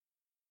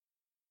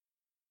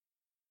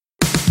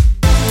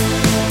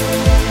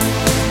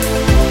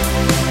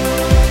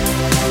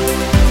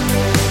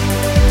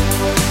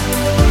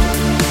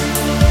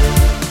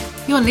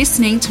You're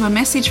listening to a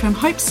message from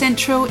Hope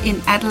Central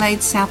in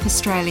Adelaide, South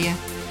Australia.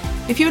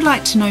 If you would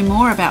like to know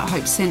more about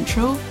Hope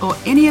Central or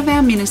any of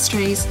our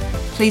ministries,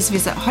 please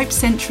visit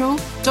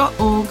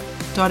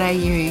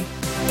hopecentral.org.au.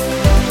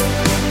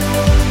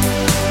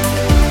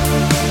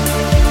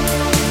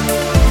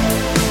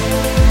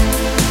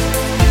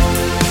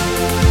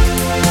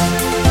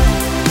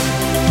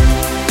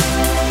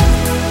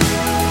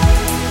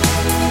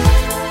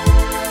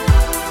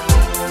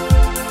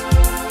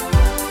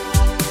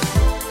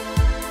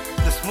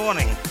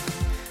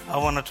 I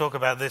want to talk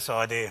about this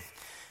idea,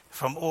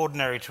 from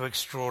ordinary to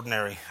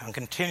extraordinary. I'm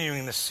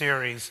continuing the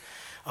series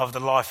of the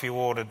life he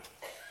ordered,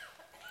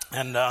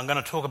 and I'm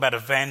going to talk about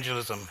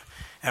evangelism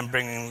and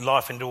bringing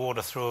life into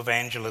order through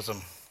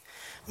evangelism.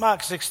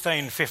 Mark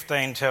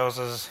 16:15 tells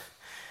us,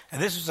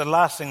 and this was the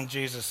last thing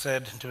Jesus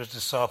said to his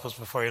disciples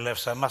before he left,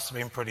 so it must have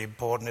been pretty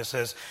important. It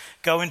says,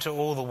 "Go into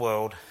all the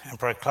world and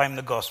proclaim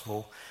the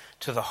gospel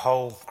to the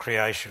whole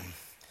creation."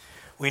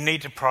 We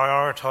need to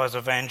prioritise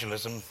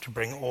evangelism to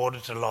bring order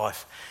to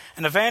life.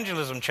 And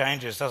evangelism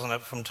changes, doesn't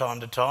it, from time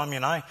to time,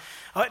 you know.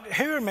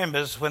 Who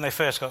remembers when they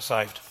first got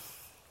saved?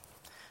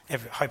 I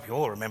hope you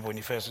all remember when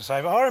you first got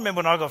saved. I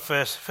remember when I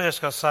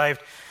first got saved.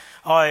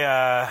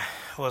 I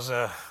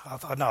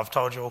know I've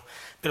told you all,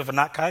 a bit of a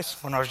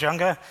nutcase when I was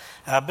younger,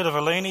 a bit of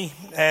a loony,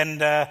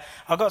 and I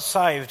got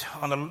saved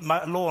on the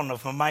lawn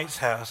of my mate's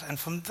house. And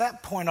from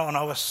that point on,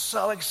 I was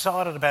so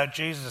excited about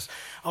Jesus.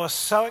 I was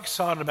so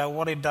excited about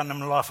what he'd done in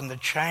my life and the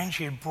change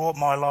he had brought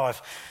my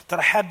life that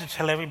I had to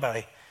tell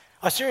everybody.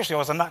 I was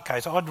a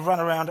nutcase. I'd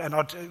run around and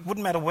it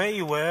wouldn't matter where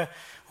you were,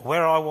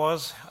 where I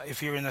was,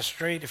 if you're in the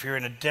street, if you're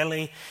in a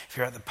deli, if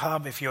you're at the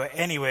pub, if you're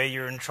anywhere,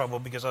 you're in trouble,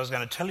 because I was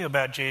going to tell you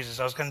about Jesus.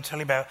 I was going to tell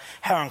you about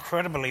how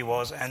incredible he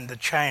was and the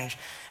change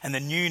and the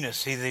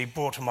newness he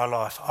brought to my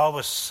life. I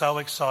was so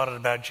excited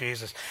about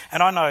Jesus.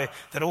 And I know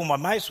that all my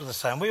mates were the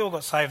same. We all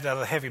got saved out of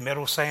the heavy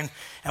metal scene,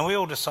 and we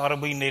all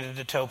decided we needed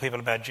to tell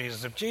people about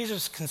Jesus. If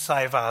Jesus can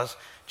save us,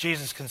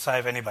 Jesus can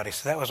save anybody.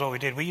 So that was what we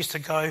did. We used to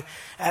go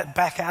at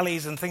back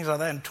alleys and things like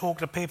that and talk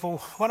to people.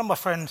 One of my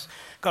friends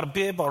got a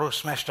beer bottle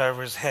smashed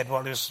over his head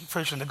while he was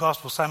preaching the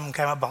gospel. Someone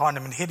came up behind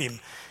him and hit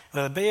him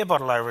with a beer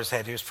bottle over his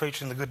head. He was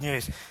preaching the good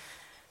news.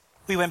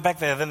 We went back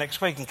there the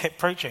next week and kept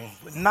preaching.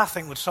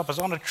 Nothing would stop us.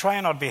 On a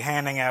train, I'd be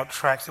handing out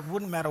tracts. It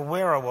wouldn't matter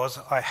where I was.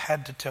 I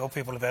had to tell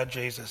people about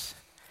Jesus.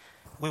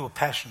 We were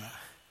passionate.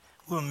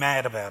 We were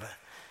mad about it.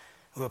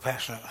 We were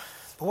passionate.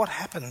 But what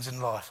happens in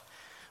life?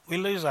 We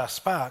lose our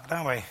spark,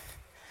 don't we?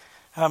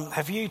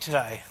 Have you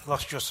today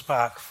lost your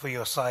spark for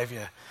your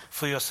Saviour,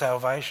 for your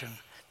salvation?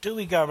 Do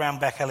we go around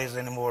back alleys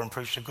anymore and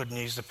preach the good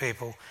news to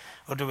people,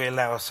 or do we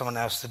allow someone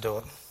else to do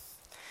it?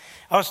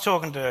 I was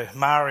talking to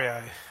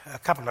Mario a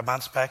couple of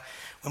months back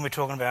when we were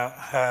talking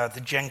about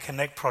the Gen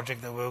Connect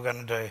project that we were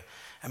going to do,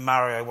 and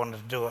Mario wanted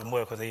to do it and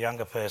work with a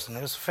younger person.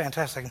 It was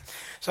fantastic.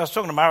 So I was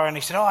talking to Mario and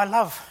he said, I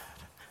love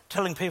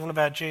telling people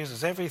about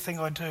Jesus. Everything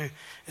I do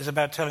is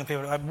about telling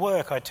people. At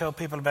work, I tell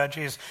people about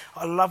Jesus.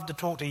 I love to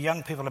talk to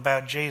young people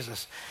about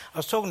Jesus. I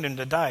was talking to him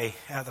today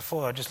out the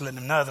foyer, just letting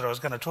him know that I was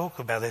going to talk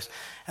about this.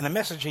 And the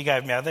message he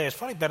gave me out there is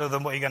probably better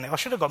than what you're going to... I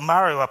should have got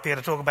Mario up here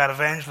to talk about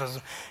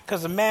evangelism,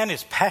 because the man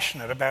is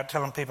passionate about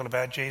telling people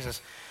about Jesus.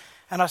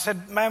 And I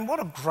said, man, what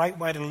a great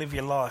way to live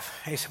your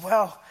life. He said,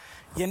 well,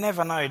 you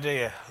never know, do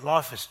you?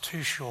 Life is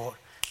too short.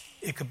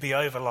 It could be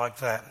over like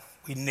that.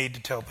 We need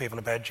to tell people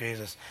about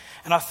Jesus.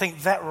 And I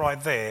think that right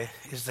there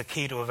is the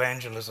key to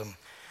evangelism.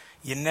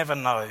 You never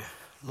know.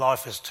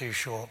 Life is too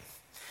short.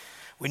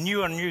 When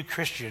you're a new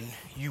Christian,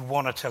 you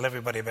want to tell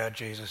everybody about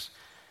Jesus.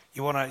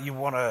 You want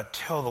to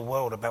tell the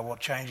world about what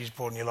change he's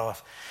brought in your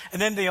life.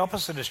 And then the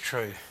opposite is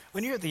true.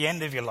 When you're at the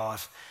end of your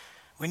life,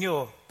 when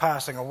you're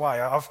passing away,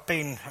 I've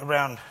been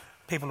around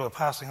people who are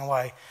passing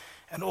away,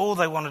 and all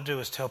they want to do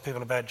is tell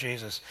people about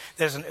Jesus.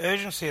 There's an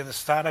urgency at the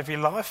start of your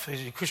life,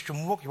 as your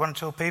Christian walk, you want to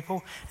tell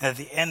people, and at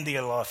the end of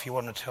your life, you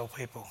want to tell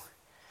people.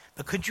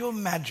 But could you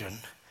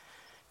imagine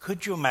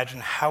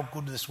how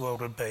good this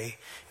world would be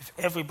if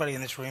everybody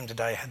in this room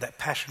today had that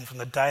passion from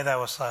the day they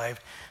were saved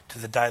to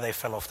the day they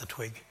fell off the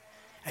twig,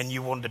 and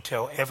you wanted to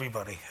tell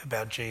everybody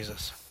about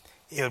Jesus?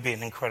 It would be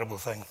an incredible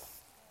thing.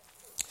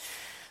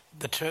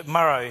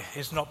 Tomorrow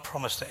is not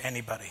promised to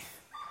anybody.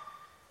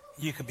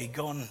 You could be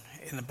gone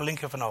in the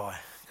blink of an eye,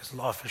 because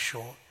life is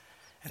short,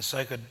 and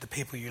so could the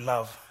people you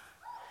love,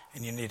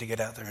 and you need to get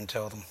out there and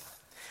tell them.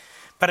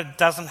 But it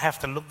doesn't have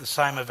to look the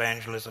same,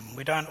 evangelism.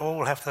 We don't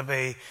all have to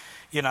be,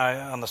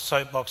 on the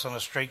soapbox on a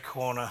street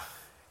corner.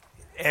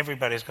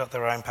 Everybody's got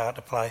their own part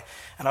to play.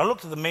 And I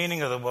looked at the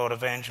meaning of the word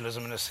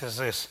evangelism, and it says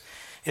this: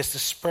 it's the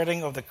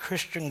spreading of the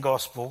Christian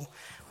gospel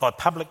by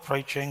public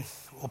preaching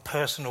or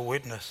personal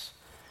witness.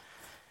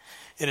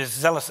 It is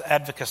zealous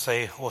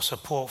advocacy or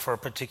support for a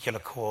particular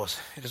cause.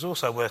 It is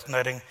also worth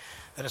noting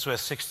that it's worth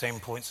 16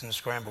 points in the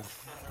Scrabble.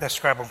 That's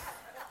Scrabble.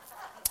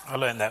 I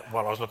learned that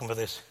while I was looking for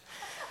this.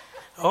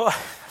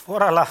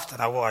 What I love, I don't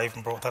know why I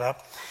even brought that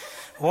up.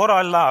 What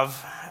I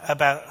love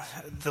about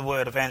the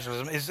word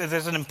evangelism is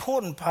there's an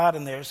important part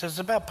in there. It says it's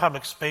about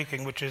public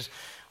speaking, which is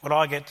what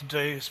I get to do.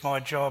 It's my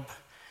job.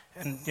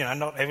 And,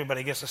 not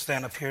everybody gets to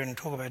stand up here and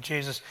talk about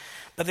Jesus.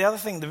 But the other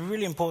thing, the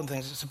really important thing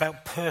is it's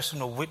about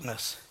personal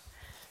witness.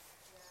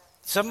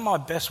 Some of my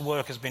best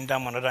work has been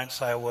done when I don't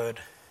say a word.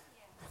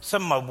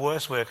 Some of my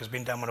worst work has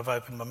been done when I've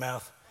opened my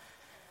mouth.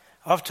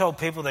 I've told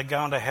people they're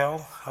going to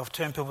hell. I've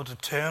told people to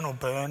turn or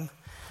burn.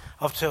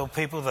 I've told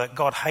people that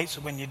God hates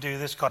it when you do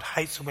this, God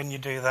hates it when you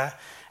do that,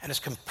 and it's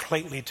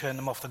completely turned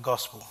them off the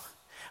gospel.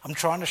 I'm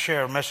trying to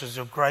share a message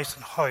of grace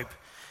and hope,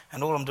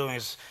 and all I'm doing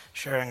is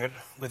sharing it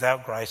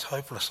without grace,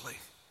 hopelessly.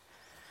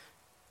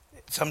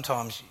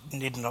 Sometimes you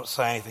need not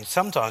say anything.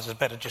 Sometimes it's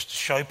better just to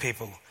show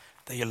people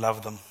that you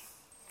love them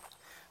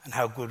and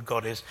how good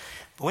God is.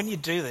 But when you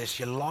do this,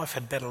 your life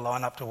had better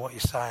line up to what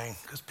you're saying,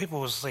 because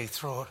people will see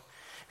through it.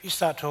 If you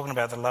start talking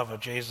about the love of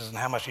Jesus and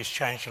how much he's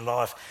changed your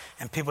life,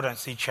 and people don't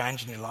see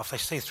change in your life, they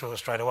see through it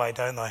straight away,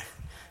 don't they?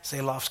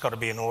 See, life's got to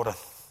be in order.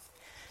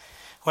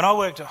 When I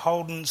worked at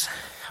Holden's,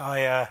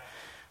 I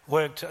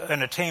worked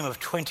in a team of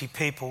 20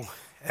 people,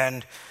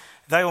 and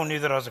they all knew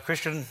that I was a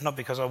Christian, not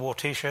because I wore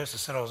T-shirts that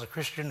said I was a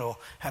Christian or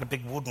had a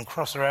big wooden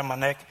cross around my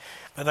neck,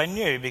 but they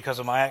knew because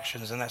of my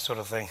actions and that sort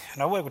of thing.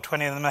 And I worked with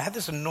 20 of them. I had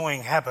this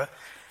annoying habit,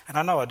 and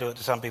I know I do it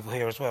to some people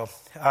here as well.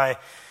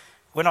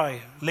 When I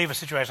leave a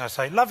situation, I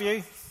say, love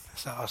you.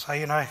 So I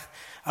say,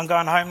 I'm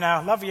going home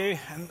now, love you.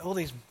 And all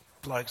these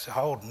blokes at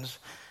Holden's,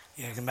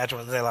 you can imagine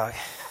what they're like.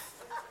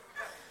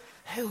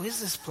 Who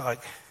is this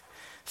bloke?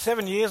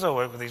 7 years I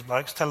worked with these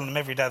blokes, telling them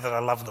every day that I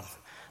love them.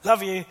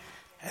 Love you.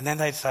 And then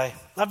they'd say,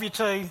 love you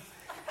too.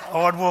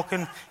 Or I'd walk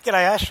in,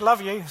 g'day Ash,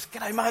 love you.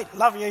 G'day mate,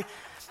 love you.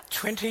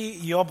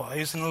 20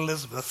 yobbos in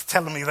Elizabeth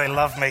telling me they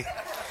love me.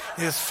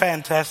 It was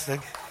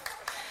fantastic.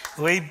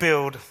 We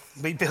built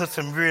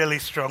some really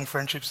strong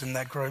friendships in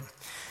that group.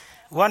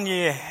 One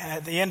year,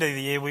 at the end of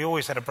the year, we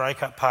always had a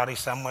break-up party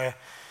somewhere,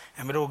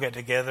 and we'd all get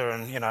together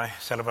and,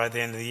 celebrate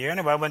the end of the year.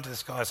 Anyway, I went to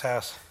this guy's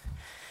house,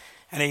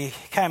 and he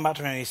came up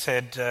to me and he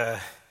said,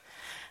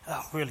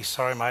 oh, really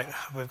sorry, mate,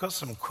 we've got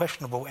some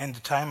questionable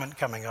entertainment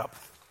coming up.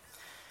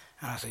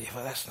 And I said, yeah,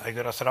 well, that's no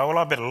good. I said, oh, well,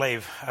 I better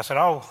leave. I said,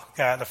 I'll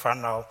go out the front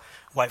and I'll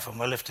wait for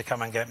my lift to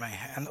come and get me.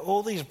 And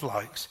all these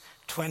blokes,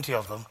 20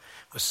 of them,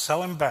 were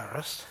so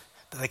embarrassed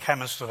that they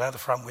came and stood out the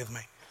front with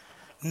me.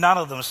 None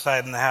of them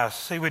stayed in the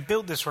house. See, we'd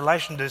built this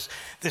relation, this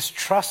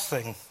trust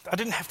thing. I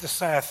didn't have to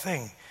say a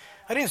thing.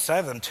 I didn't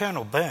say to them, turn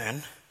or burn.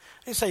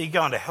 I didn't say you're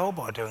going to hell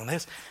by doing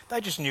this. They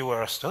just knew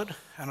where I stood.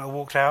 And I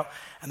walked out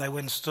and they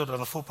went and stood on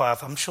the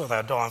footpath. I'm sure they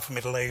were dying for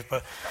me to leave.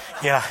 But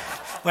yeah,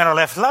 when I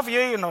left, love you,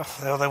 and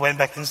they went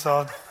back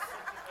inside.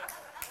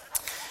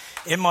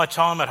 In my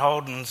time at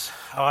Holden's,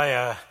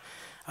 I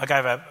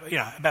gave out,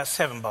 about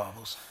 7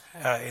 Bibles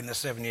in the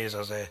 7 years I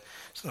was there.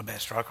 It's not a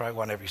bad strike rate,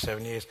 one every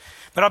 7 years.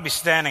 But I'd be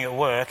standing at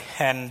work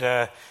and,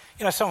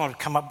 someone would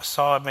come up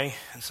beside me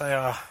and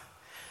say,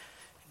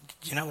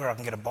 do you know where I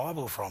can get a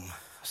Bible from?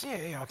 I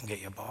said, yeah, I can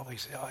get you a Bible. He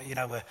said,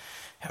 we're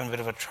having a bit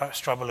of a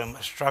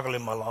struggle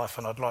in my life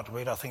and I'd like to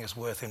read. I think it's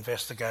worth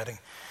investigating.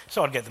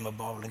 So I'd get them a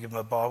Bible and give them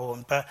a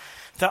Bible. But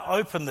that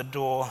opened the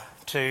door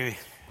to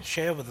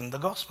share with them the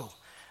gospel.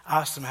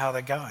 Ask them how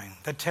they're going.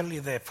 They'd tell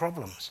you their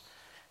problems.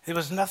 There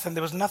was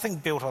nothing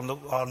built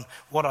on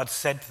what I'd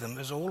said to them. It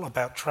was all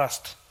about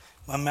trust.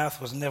 My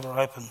mouth was never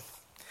open.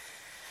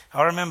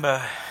 I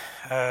remember,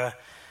 and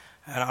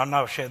I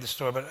know I've shared this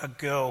story, but a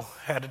girl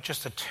had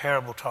just a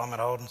terrible time at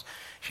Holden's.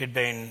 She'd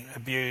been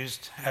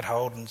abused at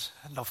Holden's,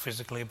 not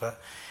physically,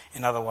 but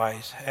in other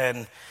ways.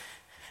 And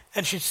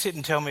she'd sit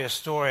and tell me a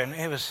story, and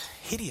it was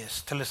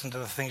hideous to listen to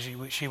the things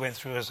she went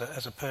through as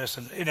a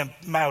person in a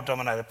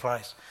male-dominated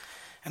place.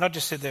 And I'd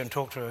just sit there and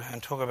talk to her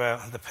and talk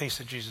about the peace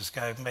that Jesus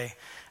gave me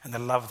and the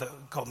love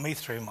that got me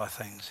through my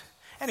things.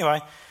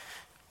 Anyway,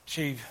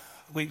 she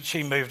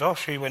moved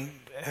off. She went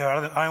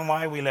her own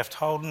way. We left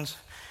Holden's.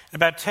 And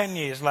about 10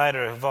 years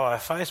later, via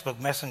Facebook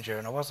Messenger,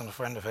 and I wasn't a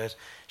friend of hers,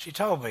 she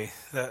told me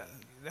that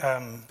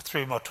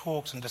through my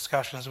talks and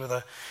discussions with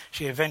her,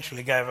 she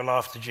eventually gave her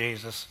life to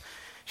Jesus.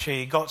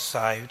 She got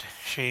saved.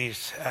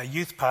 She's a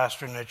youth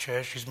pastor in her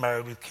church. She's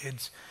married with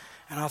kids.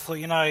 And I thought,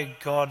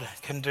 God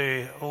can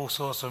do all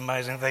sorts of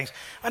amazing things.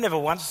 I never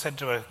once said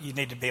to her, you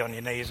need to be on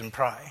your knees and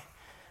pray.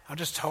 I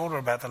just told her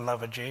about the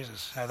love of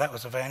Jesus. Now, that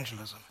was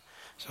evangelism.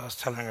 So I was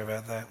telling her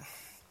about that.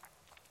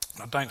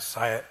 I don't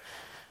say it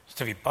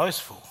to be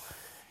boastful.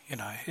 It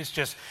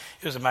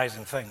was an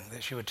amazing thing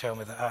that she would tell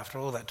me that after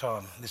all that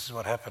time, this is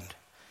what happened.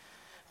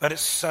 But it's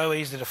so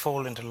easy to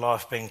fall into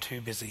life being too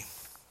busy.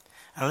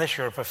 Unless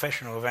you're a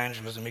professional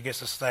evangelism who gets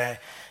to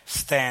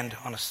stand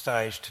on a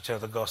stage to tell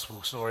the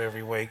gospel story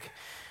every week,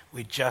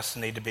 we just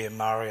need to be a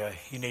Mario.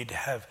 You need to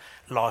have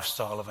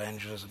lifestyle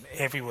evangelism.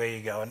 Everywhere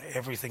you go and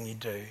everything you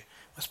do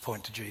must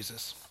point to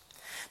Jesus.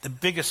 The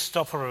biggest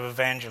stopper of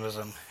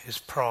evangelism is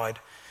pride.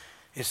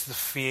 It's the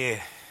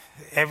fear.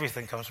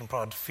 Everything comes from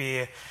pride.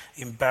 Fear,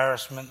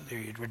 embarrassment,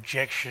 the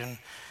rejection,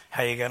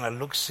 how you're going to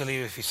look silly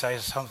if you say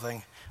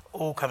something.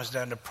 All comes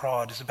down to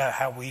pride. It's about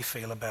how we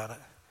feel about it.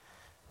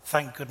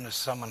 Thank goodness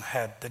someone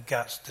had the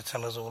guts to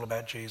tell us all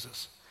about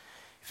Jesus.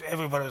 If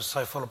everybody was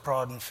so full of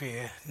pride and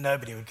fear,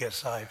 nobody would get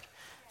saved.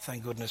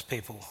 Thank goodness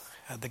people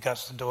had the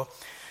guts to do it.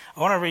 I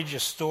want to read you a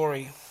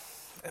story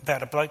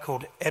about a bloke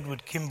called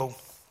Edward Kimball.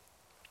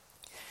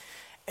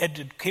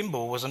 Edward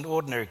Kimball was an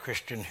ordinary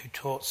Christian who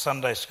taught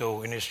Sunday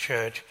school in his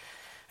church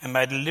and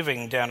made a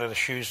living down at a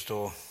shoe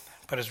store,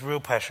 but his real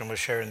passion was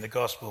sharing the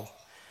gospel.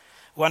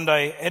 One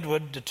day,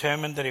 Edward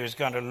determined that he was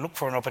going to look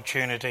for an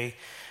opportunity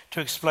to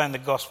explain the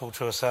gospel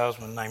to a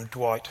salesman named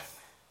Dwight,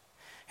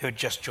 who had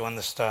just joined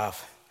the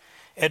staff.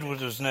 Edward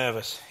was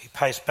nervous. He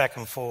paced back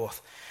and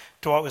forth.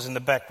 Dwight was in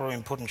the back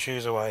room putting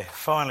shoes away.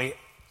 Finally,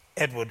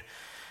 Edward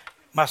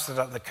mustered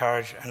up the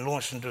courage and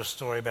launched into a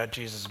story about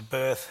Jesus'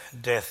 birth,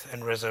 death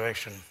and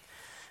resurrection.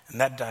 And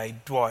that day,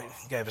 Dwight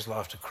gave his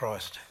life to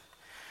Christ.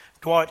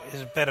 Dwight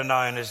is better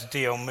known as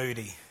D.L.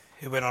 Moody,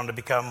 who went on to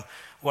become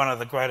one of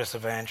the greatest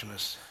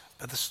evangelists.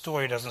 But the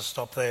story doesn't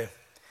stop there.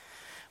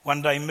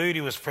 One day, Moody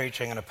was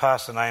preaching and a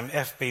pastor named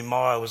F.B.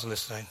 Meyer was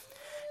listening.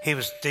 He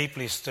was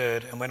deeply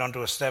stirred and went on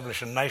to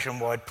establish a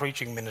nationwide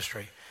preaching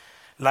ministry.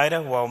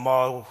 Later, while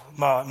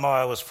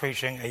Meyer was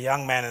preaching, a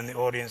young man in the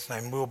audience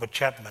named Wilbur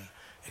Chapman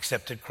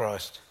accepted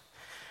Christ.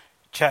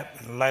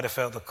 Chapman later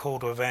felt the call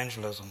to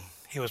evangelism.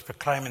 He was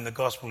proclaiming the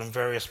gospel in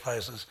various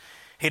places.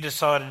 He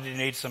decided he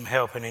needed some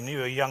help, and he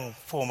knew a young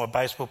former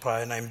baseball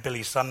player named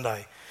Billy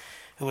Sunday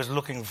who was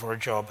looking for a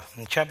job,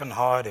 and Chapman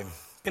hired him.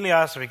 Billy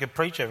asked if he could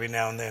preach every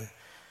now and then.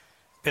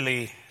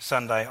 Billy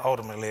Sunday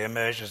ultimately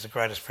emerged as the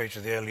greatest preacher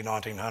of the early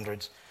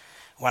 1900s.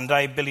 One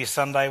day, Billy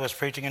Sunday was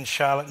preaching in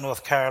Charlotte,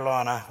 North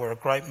Carolina, where a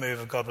great move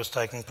of God was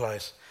taking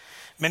place.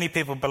 Many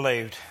people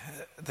believed.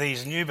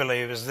 These new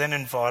believers then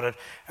invited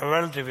a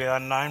relatively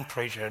unknown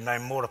preacher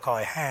named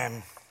Mordecai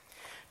Ham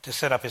to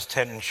set up his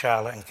tent in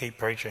Charlotte and keep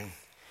preaching.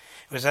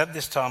 It was at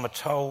this time a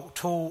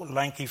tall,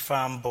 lanky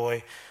farm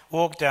boy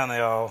walked down the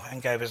aisle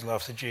and gave his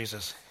life to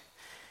Jesus.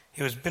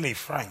 He was Billy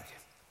Frank,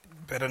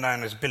 better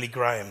known as Billy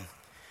Graham,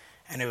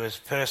 and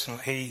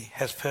he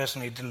has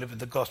personally delivered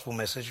the gospel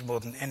message more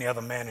than any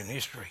other man in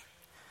history.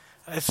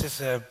 This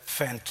is a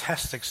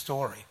fantastic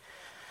story.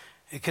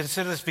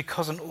 Consider this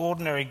because an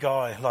ordinary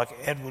guy like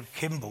Edward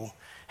Kimball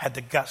had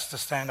the guts to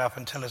stand up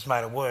and tell his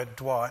mate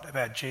Dwight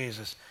about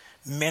Jesus.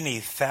 Many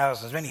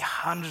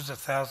hundreds of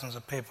thousands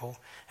of people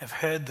have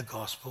heard the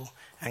gospel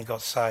and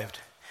got saved.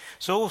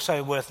 It's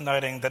also worth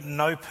noting that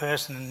no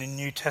person in the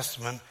New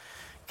Testament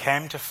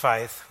came to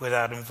faith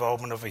without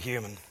involvement of a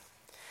human.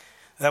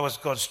 That was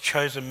God's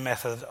chosen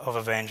method of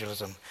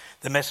evangelism.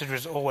 The message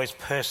was always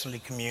personally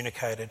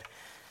communicated.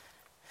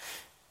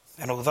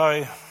 And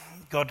although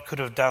God could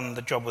have done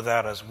the job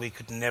without us, we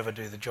could never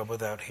do the job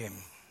without him.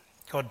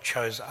 God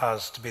chose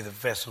us to be the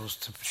vessels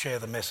to share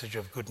the message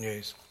of good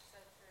news.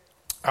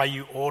 Are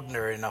you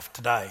ordinary enough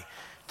today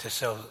to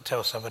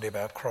tell somebody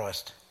about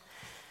Christ?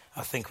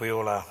 I think we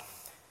all are.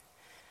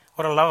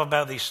 What I love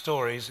about these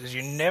stories is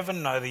you never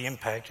know the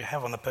impact you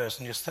have on the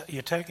person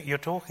you're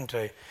talking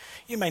to.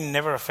 You may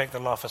never affect the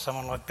life of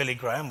someone like Billy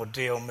Graham or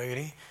D.L.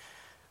 Moody,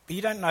 but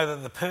you don't know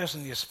that the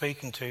person you're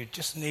speaking to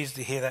just needs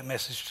to hear that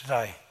message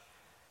today.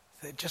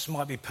 It just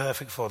might be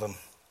perfect for them.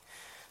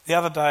 The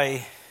other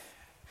day,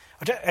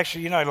 I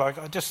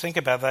just think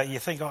about that. You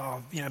think,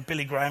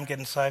 Billy Graham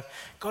getting saved.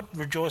 God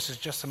rejoices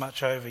just as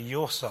much over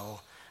your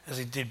soul as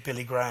he did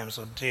Billy Graham's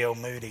or D.L.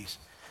 Moody's.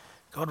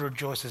 God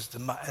rejoices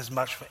as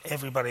much for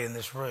everybody in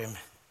this room.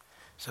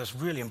 So it's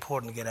really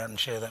important to get out and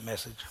share that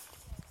message.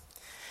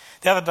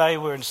 The other day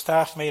we were in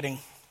staff meeting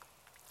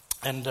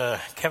and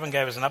Kevin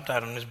gave us an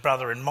update on his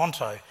brother in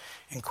Monto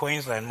in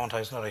Queensland.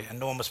 Monto's not an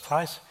enormous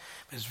place,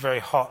 but it's very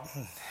hot.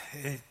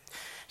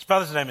 His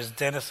brother's name is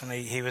Dennis, and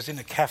he was in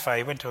a cafe.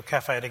 He went to a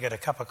cafe to get a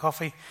cup of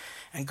coffee,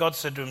 and God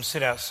said to him,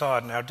 sit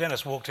outside. Now,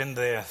 Dennis walked in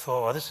there and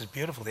thought, oh, this is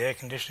beautiful. The air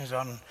conditioning's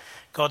on.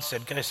 God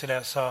said, go sit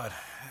outside.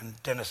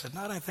 And Dennis said,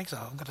 no, I don't think so.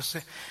 I've got to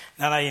sit.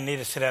 No, you need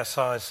to sit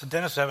outside. So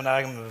Dennis was having an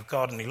argument with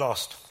God, and he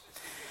lost.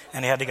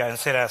 And he had to go and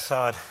sit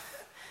outside.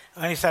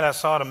 When he sat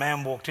outside, a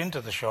man walked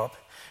into the shop,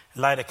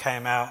 later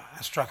came out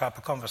and struck up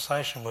a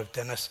conversation with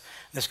Dennis.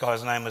 This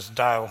guy's name was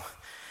Dale.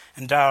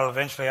 And Dale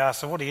eventually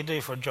asked, so what do you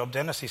do for a job,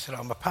 Dennis? He said,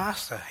 I'm a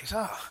pastor. He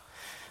said, oh,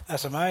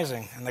 that's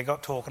amazing. And they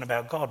got talking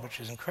about God, which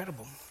is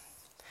incredible.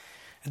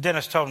 And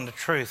Dennis told him the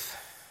truth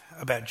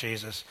about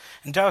Jesus.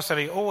 And Dale said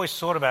he always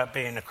thought about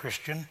being a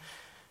Christian,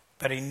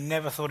 but he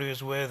never thought he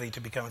was worthy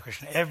to become a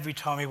Christian. Every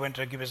time he went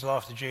to give his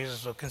life to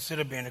Jesus or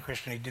consider being a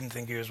Christian, he didn't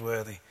think he was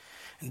worthy.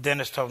 And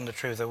Dennis told him the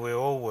truth that we're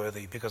all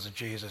worthy because of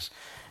Jesus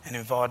and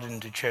invited him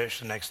to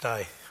church the next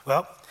day.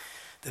 Well,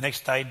 the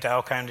next day,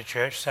 Dale came to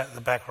church, sat in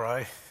the back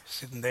row,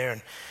 sitting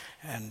there,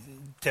 and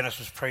Dennis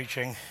was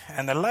preaching.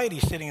 And the lady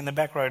sitting in the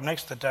back row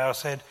next to Dale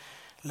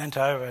leant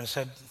over and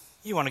said,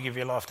 you want to give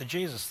your life to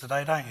Jesus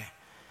today, don't you?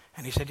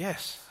 And he said,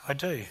 yes, I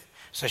do.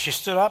 So she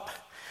stood up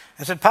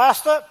and said,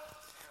 Pastor,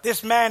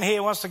 this man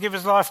here wants to give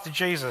his life to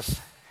Jesus.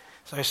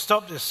 So he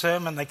stopped his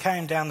sermon, they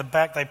came down the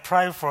back, they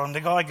prayed for him,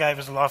 the guy gave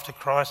his life to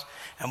Christ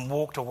and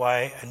walked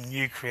away a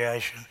new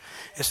creation.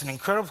 It's an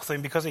incredible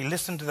thing because he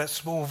listened to that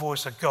small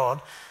voice of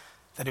God,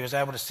 that he was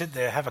able to sit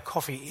there, have a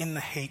coffee in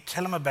the heat,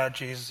 tell him about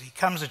Jesus. He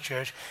comes to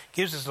church,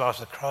 gives his life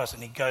to Christ,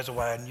 and he goes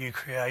away a new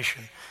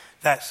creation.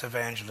 That's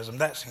evangelism.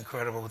 That's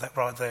incredible, that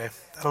right there.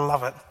 I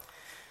love it.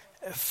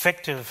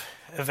 Effective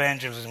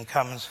evangelism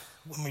comes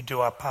when we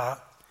do our part.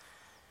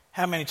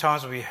 How many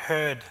times have we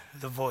heard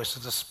the voice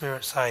of the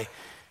Spirit say,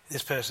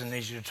 this person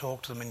needs you to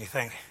talk to them, and you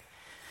think,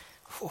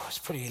 oh, it's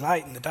pretty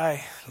late in the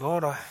day.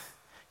 Lord, I've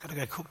got to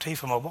go cook tea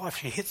for my wife.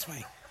 She hits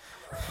me.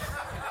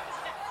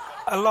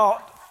 A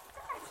lot.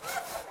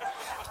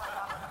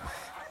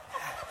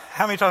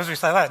 How many times do we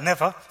say that?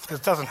 Never, because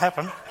it doesn't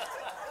happen.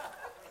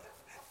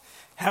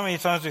 How many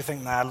times do you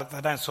think, nah, look, they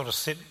don't sort of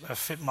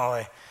fit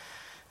my,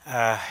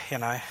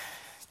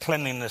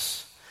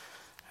 cleanliness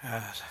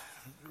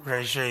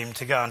regime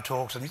to go and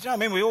talk to them? You know what I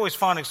mean? We always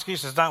find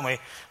excuses, don't we,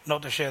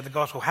 not to share the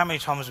gospel. How many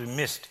times have we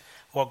missed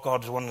what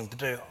God's wanting to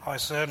do? I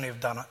certainly have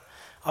done it.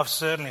 I've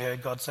certainly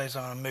heard God say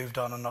something and moved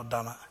on and not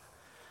done it.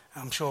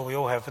 I'm sure we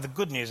all have. But the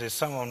good news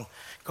is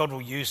God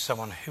will use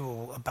someone who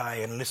will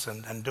obey and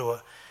listen and do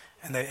it.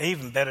 And the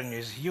even better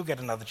news is you'll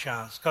get another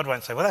chance. God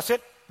won't say, well, that's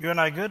it, you're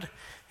no good.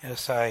 He'll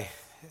say,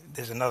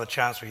 there's another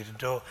chance for you to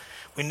do it.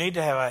 We need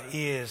to have our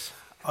ears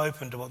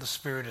open to what the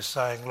Spirit is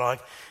saying, like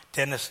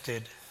Dennis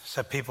did,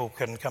 so people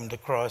can come to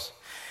Christ.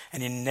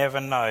 And you never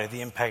know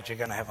the impact you're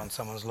going to have on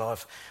someone's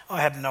life. I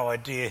had no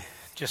idea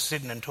just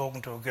sitting and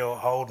talking to a girl at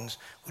Holden's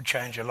would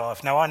change your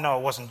life. Now, I know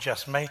it wasn't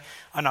just me.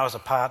 I know I was a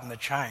part in the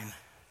chain.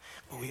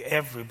 But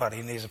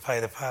everybody needs to play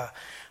their part.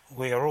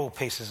 We are all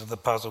pieces of the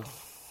puzzle.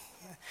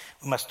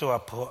 We must do our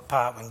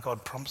part when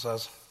God prompts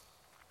us.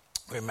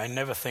 We may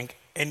never think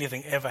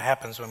anything ever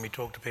happens when we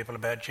talk to people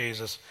about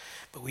Jesus,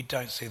 but we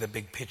don't see the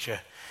big picture.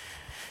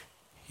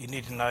 You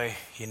need to know,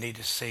 you need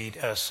to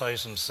sow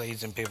some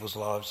seeds in people's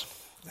lives,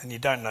 and you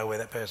don't know where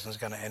that person is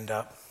going to end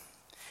up.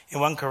 In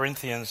 1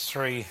 Corinthians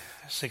 3,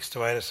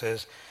 6-8 it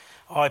says,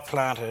 I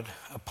planted,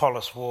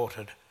 Apollos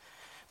watered,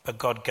 but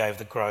God gave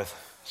the growth.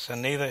 So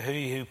neither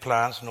he who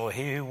plants nor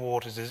he who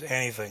waters is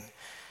anything,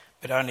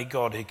 but only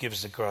God who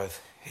gives the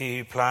growth. He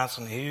who plants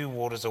and he who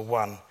waters are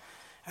one,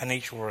 and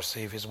each will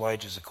receive his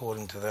wages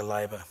according to their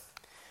labour.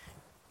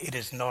 It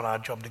is not our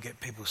job to get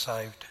people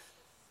saved.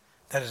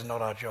 That is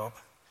not our job.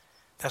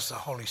 That's the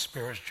Holy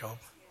Spirit's job.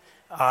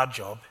 Our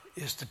job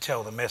is to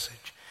tell the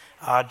message.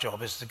 Our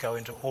job is to go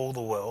into all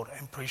the world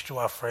and preach to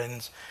our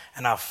friends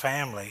and our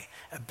family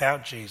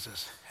about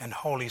Jesus. And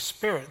Holy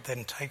Spirit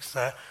then takes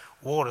that,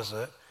 waters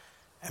it,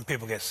 and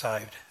people get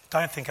saved.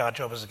 Don't think our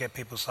job is to get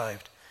people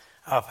saved.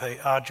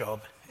 Our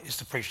job is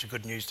to preach the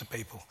good news to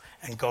people,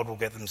 and God will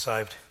get them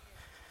saved.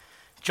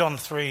 John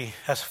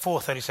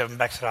 4:37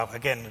 backs it up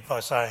again by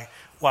saying,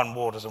 one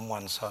waters and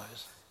one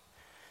sows.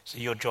 So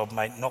your job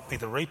may not be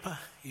the reaper,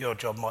 your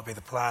job might be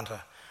the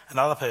planter.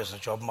 Another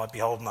person's job might be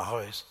holding the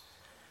hose.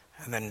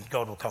 And then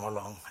God will come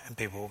along and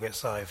people will get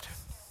saved.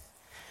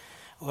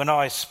 When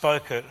I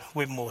spoke at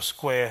Whitmore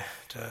Square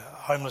to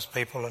homeless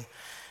people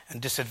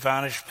and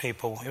disadvantaged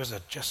people, it was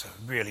just a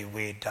really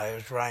weird day. It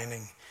was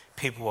raining,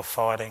 people were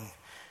fighting,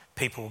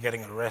 people were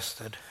getting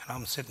arrested. And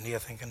I'm sitting here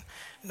thinking,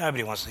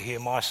 nobody wants to hear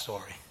my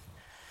story.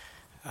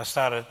 I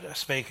started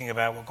speaking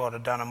about what God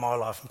had done in my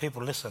life, and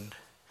people listened.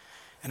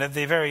 And at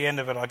the very end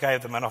of it, I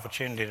gave them an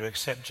opportunity to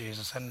accept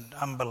Jesus, and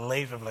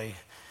unbelievably,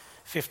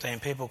 15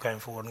 people came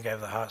forward and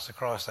gave their hearts to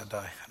Christ that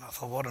day. And I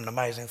thought, what an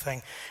amazing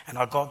thing. And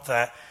I got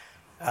that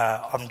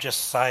I'm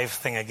just saved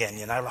thing again,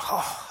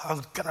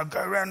 I'm going to go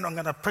around and I'm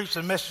going to preach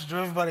the message to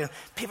everybody, and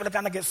people are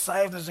going to get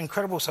saved, and it's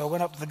incredible. So I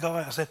went up to the guy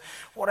and I said,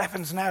 what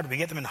happens now? Do we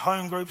get them in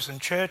home groups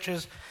and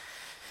churches?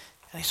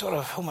 And he sort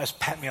of almost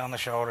pat me on the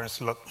shoulder and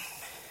said, look,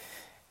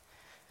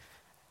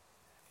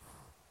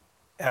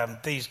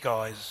 these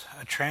guys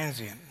are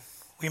transient.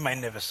 We may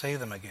never see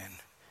them again.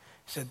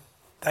 He said,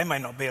 they may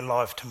not be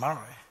alive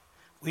tomorrow.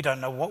 We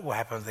don't know what will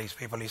happen to these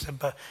people. He said,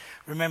 but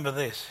remember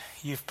this,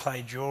 you've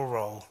played your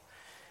role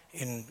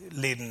in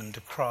leading them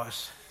to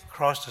Christ.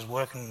 Christ is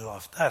working in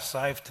life. They're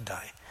saved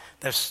today.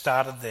 They've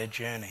started their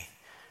journey.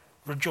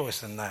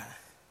 Rejoice in that.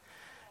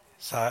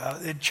 So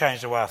it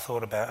changed the way I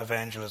thought about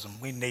evangelism.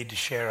 We need to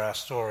share our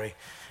story,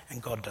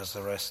 and God does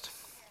the rest.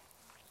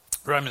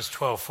 Romans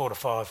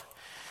 12:4-5.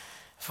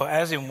 For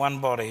as in one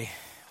body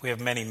we have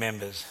many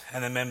members,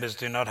 and the members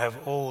do not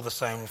have all the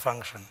same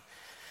function.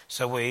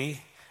 So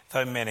we,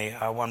 though many,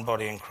 are one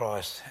body in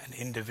Christ, and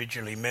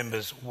individually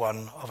members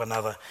one of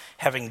another,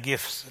 having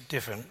gifts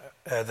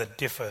that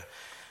differ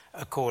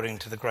according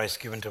to the grace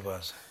given to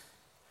us.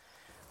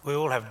 We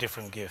all have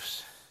different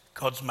gifts.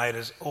 God's made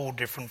us all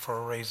different for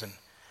a reason.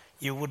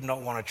 You would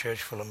not want a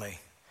church full of me.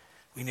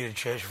 We need a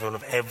church full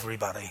of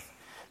everybody,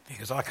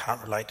 because I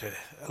can't relate to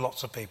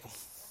lots of people.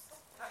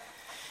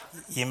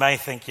 You may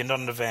think you're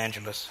not an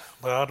evangelist,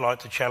 but I'd like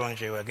to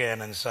challenge you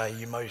again and say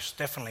you most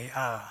definitely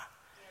are,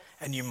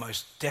 and you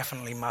most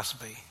definitely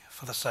must be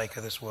for the sake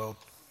of this world.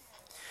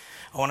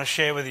 I want to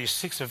share with you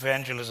 6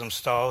 evangelism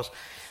styles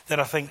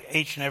that I think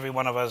each and every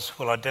one of us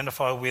will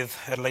identify with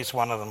at least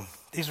one of them.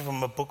 These are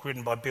from a book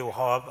written by Bill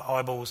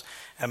Hybels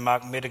and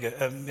Mark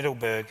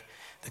Mittelberg,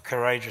 The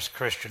Courageous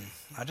Christian.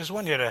 I just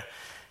want you to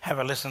have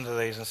a listen to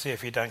these and see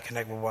if you don't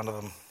connect with one of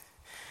them.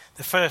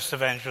 The first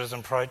evangelism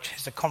approach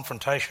is the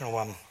confrontational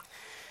one.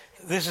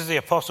 This is the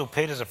Apostle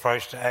Peter's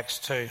approach to Acts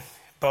 2,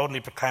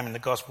 boldly proclaiming the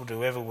gospel to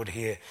whoever would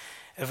hear.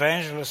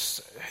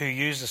 Evangelists who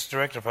use this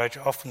direct approach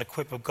are often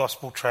equipped with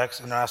gospel tracts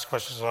and ask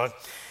questions like,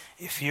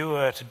 if you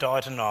were to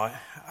die tonight,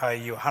 are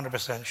you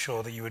 100%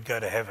 sure that you would go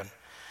to heaven?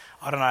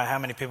 I don't know how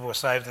many people were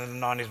saved in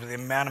the 90s, but the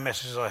amount of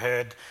messages I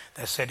heard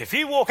that said, if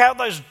you walk out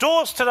those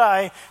doors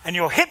today and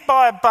you're hit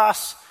by a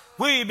bus,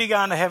 will you be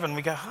going to heaven?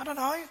 We go, I don't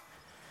know.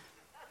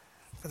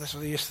 But that's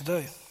what they used to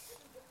do.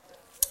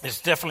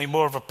 It's definitely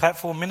more of a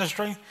platform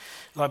ministry,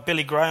 like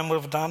Billy Graham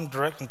would have done,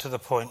 direct and to the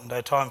point.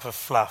 No time for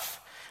fluff.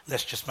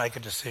 Let's just make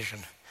a decision.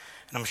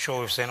 And I'm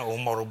sure we've seen it all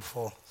modelled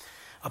before.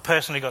 I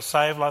personally got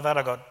saved like that.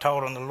 I got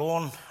told on the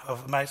lawn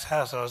of a mate's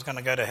house that I was going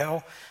to go to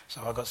hell,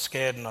 so I got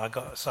scared and I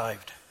got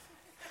saved.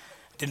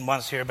 Didn't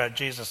once hear about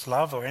Jesus'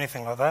 love or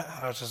anything like that.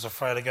 I was just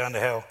afraid of going to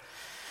hell.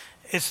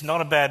 It's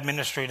not a bad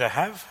ministry to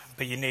have,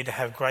 but you need to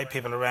have great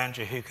people around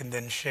you who can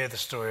then share the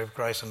story of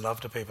grace and love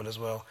to people as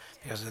well,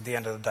 because at the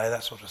end of the day,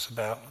 that's what it's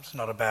about. It's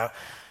not about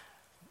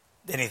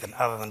anything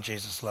other than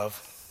Jesus'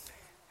 love.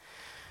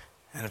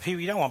 And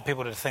you don't want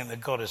people to think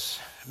that God is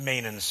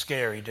mean and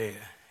scary, do you?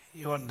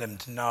 You want them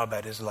to know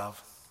about his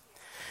love.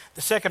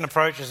 The second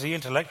approach is the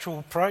intellectual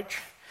approach.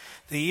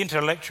 The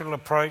intellectual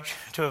approach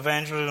to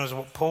evangelism is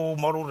what Paul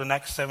modelled in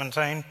Acts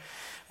 17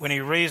 when he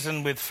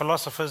reasoned with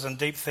philosophers and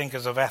deep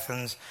thinkers of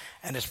Athens,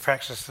 and is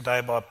practiced today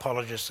by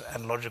apologists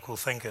and logical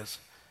thinkers.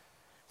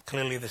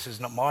 Clearly this is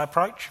not my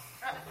approach.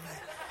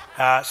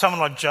 Someone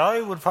like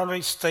Joe would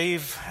probably,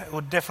 Steve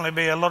would definitely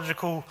be a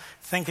logical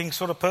thinking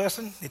sort of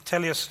person. He'd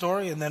tell you a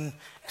story and then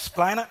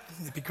explain it.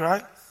 It'd be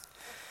great.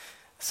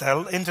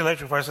 So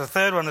intellectual approach. The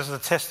third one is the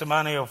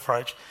testimonial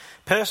approach.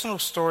 Personal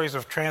stories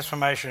of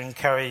transformation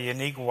carry a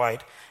unique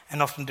weight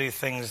and often do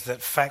things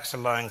that facts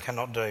alone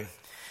cannot do.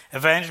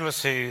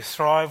 Evangelists who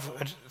thrive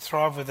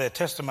with their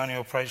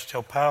testimonial approach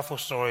tell powerful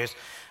stories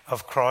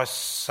of Christ's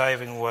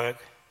saving work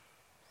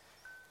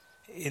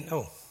in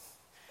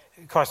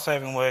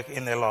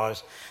their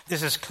lives.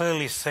 This is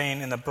clearly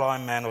seen in the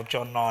blind man of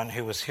John 9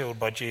 who was healed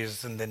by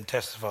Jesus and then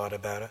testified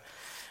about it.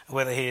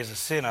 Whether he is a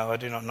sinner, I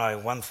do not know.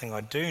 One thing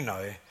I do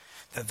know,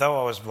 that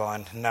though I was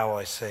blind, now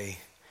I see.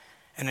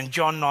 And in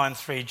John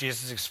 9:3,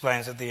 Jesus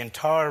explains that the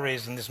entire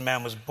reason this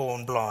man was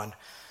born blind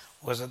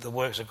was that the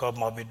works of God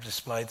might be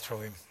displayed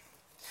through him.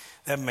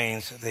 That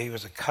means that he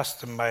was a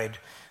custom-made,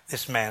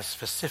 this man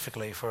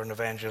specifically for an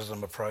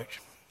evangelism approach.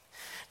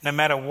 No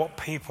matter what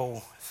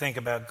people think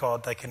about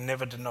God, they can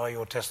never deny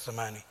your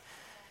testimony.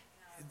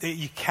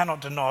 You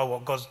cannot deny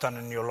what God's done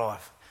in your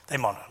life. They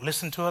might not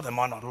listen to it, they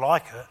might not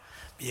like it,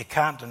 but you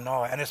can't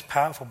deny it. And it's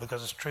powerful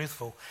because it's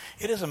truthful.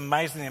 It is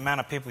amazing the amount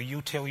of people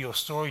you tell your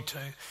story to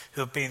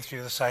who have been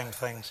through the same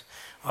things.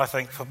 I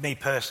think for me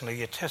personally,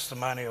 your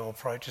testimonial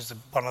approach is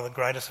one of the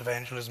greatest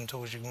evangelism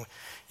tools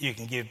you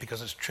can give,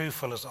 because it's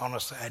truthful, it's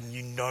honest, and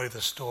you know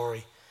the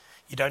story.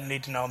 You don't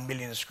need to know a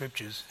million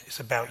scriptures. It's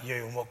about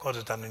you and what God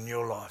has done in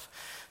your life.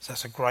 So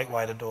that's a great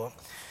way to do it.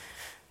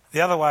 The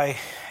other way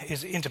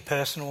is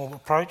interpersonal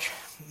approach.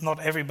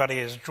 Not everybody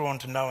is drawn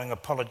to knowing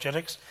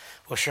apologetics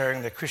or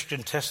sharing their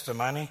Christian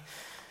testimony.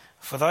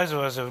 For those of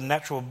us who have a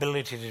natural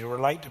ability to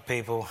relate to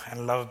people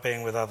and love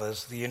being with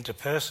others, the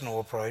interpersonal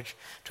approach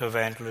to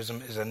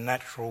evangelism is a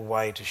natural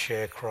way to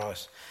share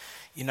Christ.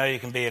 You know you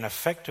can be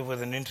effective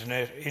with an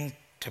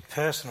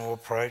interpersonal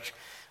approach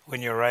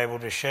when you're able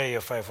to share your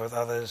faith with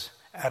others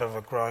out of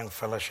a growing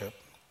fellowship.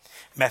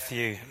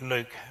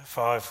 Luke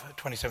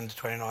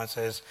 5:27-29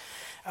 says,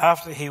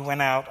 after he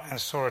went out and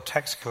saw a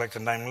tax collector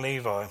named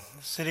Levi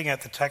sitting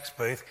at the tax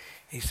booth,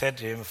 he said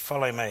to him,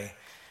 follow me.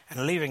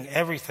 And leaving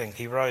everything,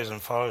 he rose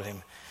and followed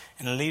him.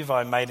 And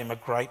Levi made him a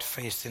great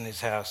feast in his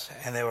house,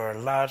 and there were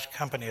a large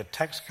company of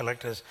tax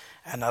collectors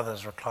and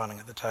others reclining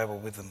at the table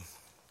with them.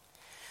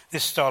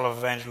 This style of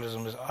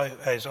evangelism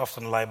is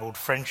often labelled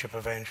friendship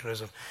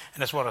evangelism,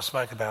 and that's what I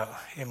spoke about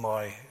in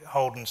my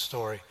Holden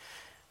story.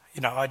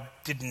 You know, I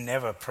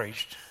never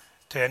preached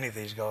to any of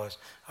these guys.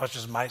 I was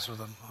just mates with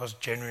them. I was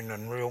genuine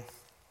and real,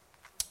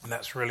 and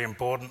that's really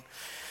important.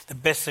 The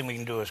best thing we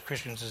can do as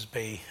Christians is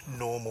be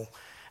normal.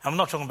 I'm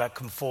not talking about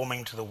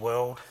conforming to the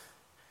world.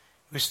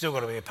 We've still got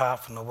to be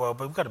apart from the world,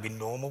 but we've got to be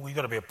normal. We've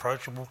got to be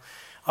approachable.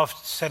 I've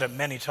said it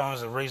many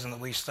times, the reason that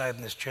we stayed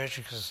in this church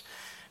is because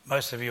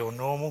most of you are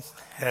normal,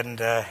 and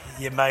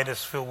you made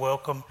us feel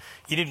welcome.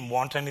 You didn't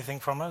want anything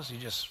from us. You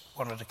just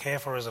wanted to care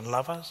for us and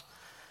love us.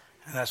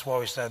 And that's why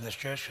we stayed in this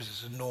church, because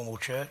it's a normal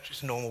church.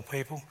 It's normal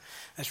people.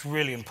 That's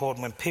really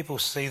important. When people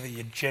see that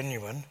you're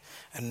genuine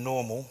and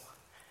normal,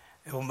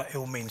 it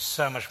will mean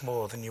so much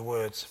more than your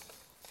words.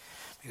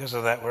 Because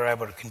of that, we're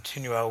able to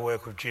continue our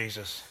work with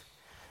Jesus.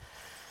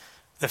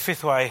 The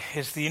fifth way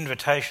is the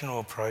invitational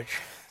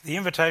approach. The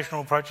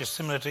invitational approach is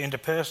similar to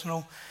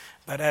interpersonal,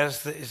 but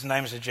as its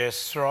name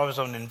suggests, thrives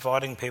on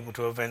inviting people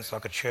to events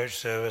like a church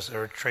service, a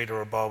retreat,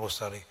 or a Bible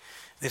study.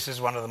 This is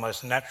one of the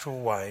most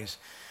natural ways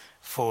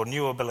for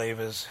newer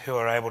believers who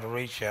are able to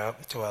reach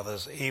out to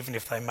others, even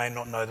if they may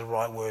not know the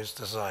right words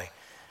to say.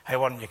 Hey,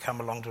 why don't you come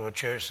along to a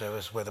church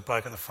service where the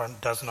bloke at the front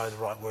does know the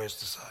right words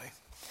to say?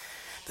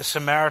 The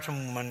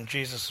Samaritan woman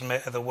Jesus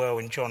met at the well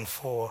in John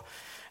 4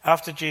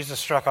 After Jesus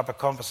struck up a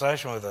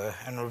conversation with her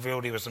and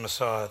revealed he was the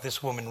Messiah,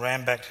 this woman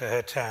ran back to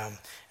her town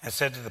and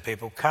said to the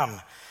people,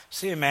 "Come,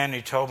 see a man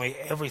who told me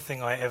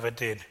everything I ever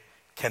did.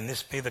 Can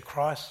this be the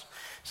Christ?"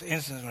 So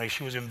instantly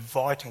she was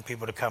inviting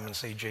people to come and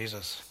see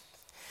Jesus.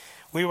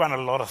 We run a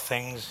lot of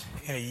things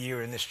in a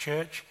year in this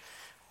church.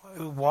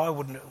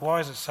 Why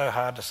is it so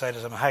hard to say to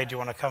them, "Hey, do you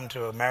want to come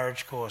to a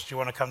marriage course? Do you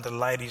want to come to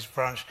ladies'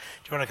 brunch?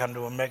 Do you want to come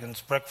to a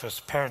Megan's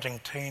breakfast,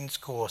 parenting teens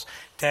course,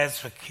 dads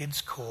for kids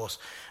course,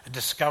 a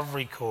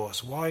discovery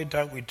course?" Why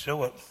don't we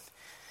do it?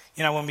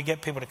 You know, when we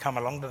get people to come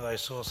along to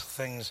those sorts of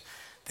things,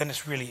 then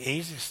it's really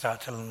easy to start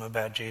telling them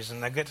about Jesus,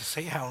 and they get to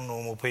see how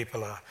normal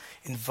people are.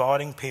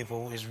 Inviting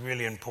people is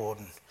really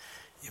important.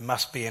 You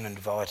must be an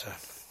inviter.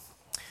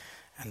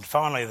 And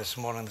finally this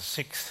morning, the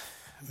sixth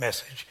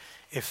message,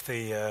 if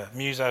the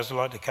musos would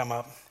like to come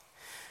up,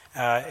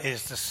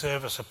 is the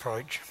service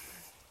approach.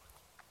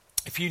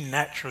 If you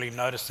naturally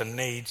notice the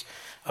needs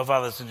of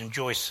others and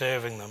enjoy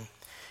serving them,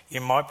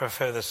 you might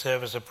prefer the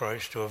service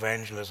approach to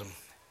evangelism.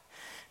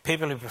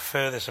 People who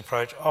prefer this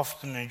approach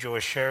often enjoy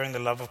sharing the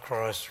love of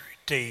Christ through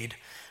deed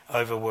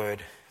over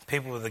word.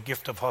 People with the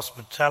gift of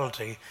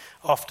hospitality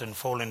often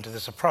fall into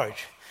this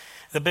approach.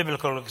 The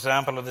biblical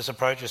example of this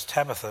approach is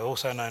Tabitha,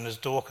 also known as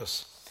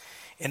Dorcas.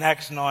 In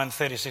Acts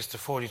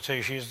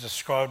 9:36-42, she is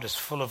described as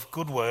full of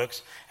good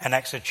works and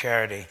acts of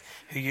charity,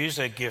 who used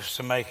her gifts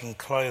to making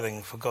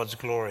clothing for God's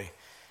glory.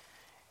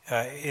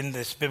 In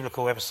this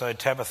biblical episode,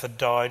 Tabitha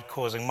died,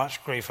 causing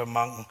much grief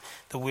among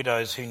the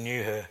widows who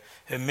knew her.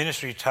 Her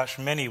ministry touched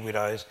many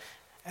widows,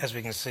 as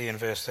we can see in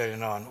verse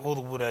 39. All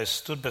the widows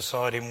stood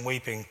beside him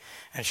weeping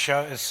and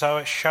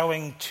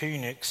showing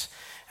tunics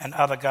and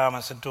other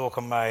garments that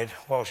Dorcas made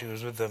while she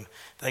was with them.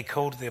 They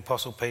called to the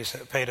Apostle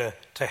Peter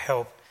to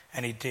help,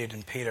 and he did,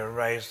 and Peter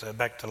raised her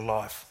back to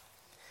life.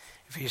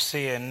 If you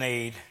see a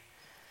need,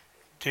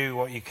 do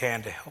what you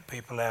can to help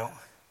people out.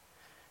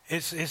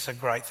 It's a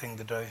great thing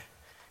to do.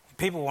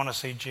 People want to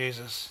see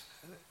Jesus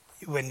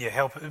when you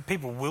help.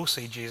 People will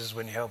see Jesus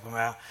when you help them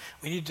out.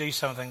 When you do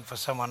something for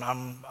someone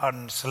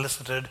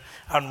unsolicited,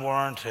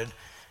 unwarranted,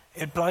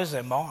 it blows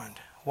their mind.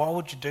 Why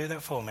would you do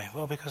that for me?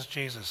 Well, because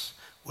Jesus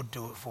would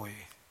do it for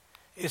you.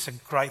 It's a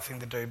great thing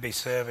to do, be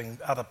serving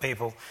other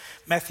people.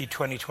 Matthew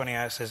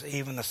 20:28 says,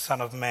 "Even the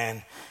Son of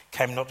Man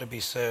came not to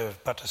be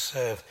served, but to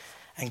serve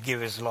and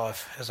give his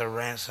life as a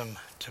ransom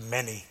to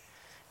many."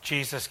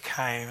 Jesus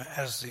came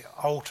as the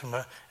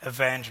ultimate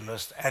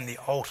evangelist and the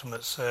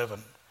ultimate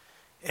servant.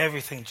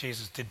 Everything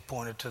Jesus did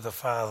pointed to the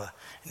Father,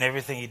 and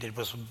everything he did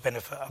was for the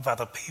benefit of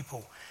other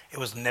people. It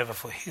was never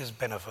for his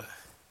benefit.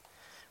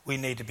 We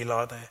need to be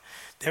like that.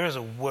 There is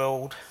a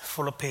world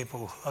full of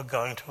people who are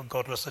going to a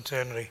godless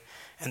eternity,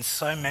 and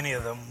so many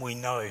of them we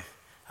know,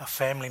 our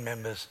family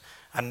members,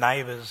 our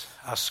neighbours,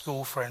 our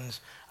school friends,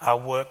 our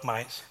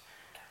workmates.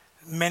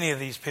 Many of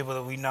these people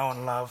that we know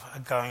and love are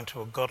going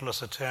to a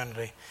godless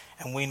eternity,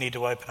 and we need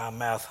to open our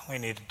mouth. We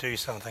need to do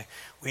something.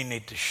 We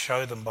need to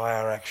show them by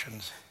our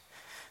actions.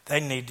 They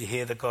need to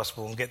hear the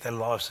gospel and get their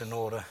lives in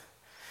order.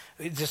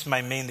 It just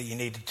may mean that you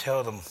need to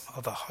tell them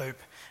of the hope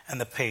and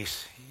the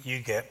peace you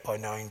get by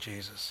knowing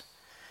Jesus.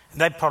 And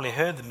they've probably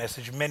heard the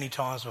message many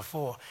times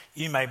before.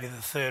 You may be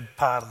the third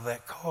part of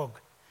that cog.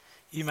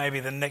 You may be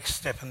the next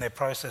step in their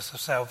process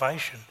of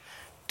salvation.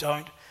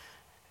 Don't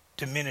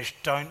diminish,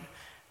 don't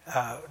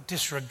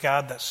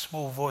disregard that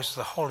small voice of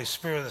the Holy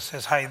Spirit that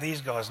says, "Hey, these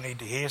guys need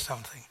to hear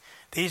something.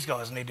 These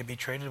guys need to be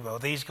treated well.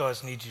 These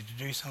guys need you to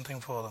do something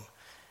for them."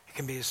 It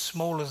can be as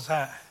small as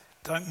that.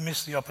 Don't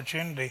miss the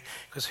opportunity,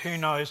 because who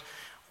knows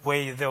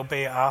where they'll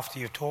be after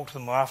you've talked to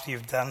them or after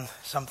you've done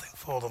something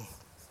for them.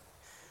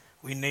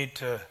 We need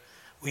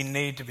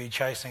to be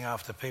chasing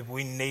after people.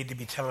 We need to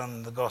be telling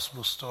them the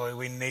gospel story.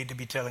 We need to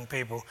be telling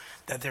people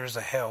that there is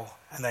a hell,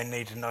 and they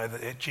need to know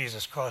that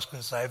Jesus Christ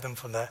can save them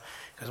from that.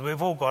 Because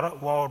we've all got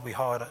it. Why would we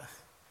hide it?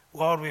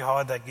 Why would we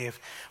hide that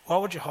gift? Why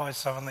would you hide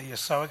something that you're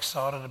so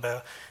excited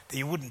about that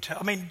you wouldn't tell?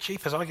 I mean,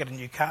 jeepers, I get a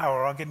new car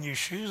or I get new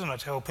shoes and I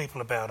tell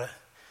people about it.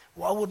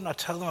 Why wouldn't I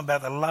tell them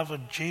about the love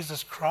of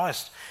Jesus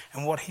Christ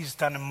and what he's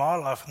done in my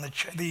life and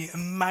the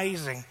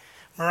amazing,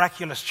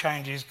 miraculous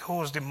change he's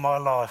caused in my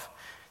life,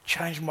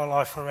 changed my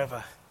life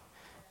forever?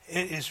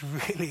 It is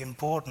really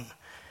important.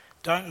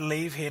 Don't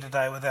leave here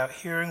today without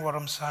hearing what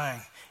I'm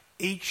saying.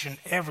 Each and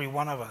every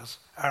one of us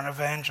are an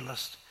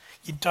evangelist.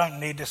 You don't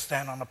need to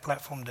stand on a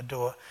platform to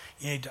do it.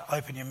 You need to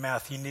open your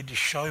mouth. You need to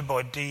show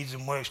by deeds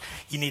and works.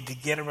 You need to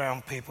get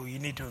around people. You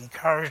need to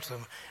encourage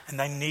them. And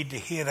they need to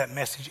hear that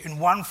message in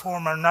one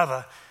form or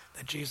another,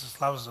 that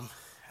Jesus loves them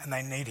and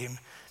they need him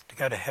to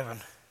go to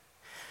heaven.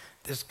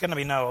 There's going to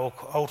be no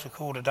altar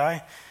call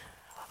today.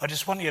 I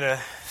just want you to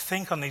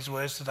think on these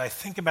words today.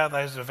 Think about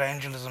those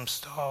evangelism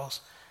styles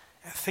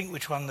and think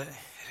which one that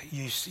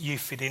you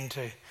fit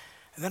into.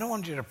 And then I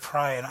want you to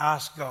pray and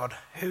ask God,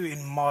 who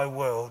in my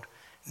world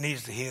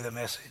needs to hear the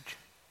message?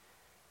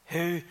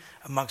 Who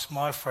amongst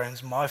my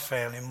friends, my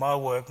family, my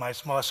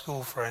workmates, my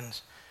school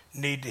friends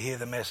need to hear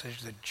the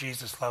message that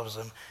Jesus loves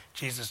them,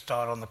 Jesus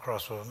died on the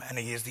cross for them, and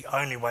he is the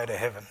only way to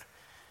heaven?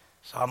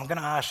 So I'm going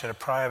to ask you to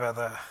pray about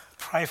that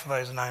pray for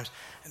those names,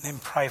 and then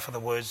pray for the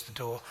words to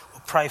do it, or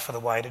pray for the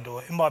way to do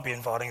it. It might be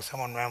inviting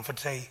someone round for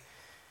tea.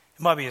 It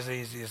might be as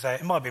easy as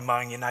that. It might be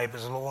mowing your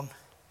neighbour's lawn.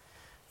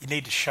 You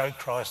need to show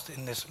Christ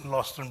in this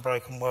lost and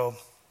broken world,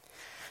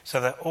 so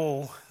that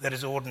all that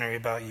is ordinary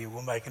about you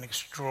will make an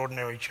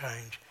extraordinary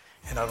change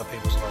in other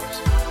people's lives.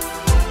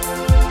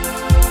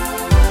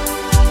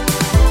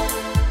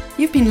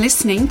 You've been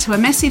listening to a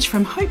message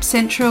from Hope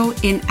Central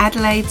in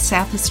Adelaide,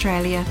 South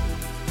Australia.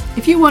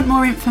 If you want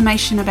more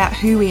information about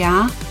who we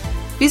are,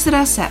 visit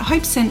us at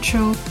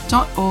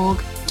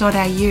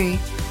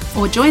hopecentral.org.au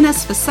or join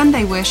us for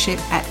Sunday worship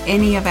at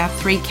any of our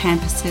 3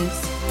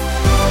 campuses.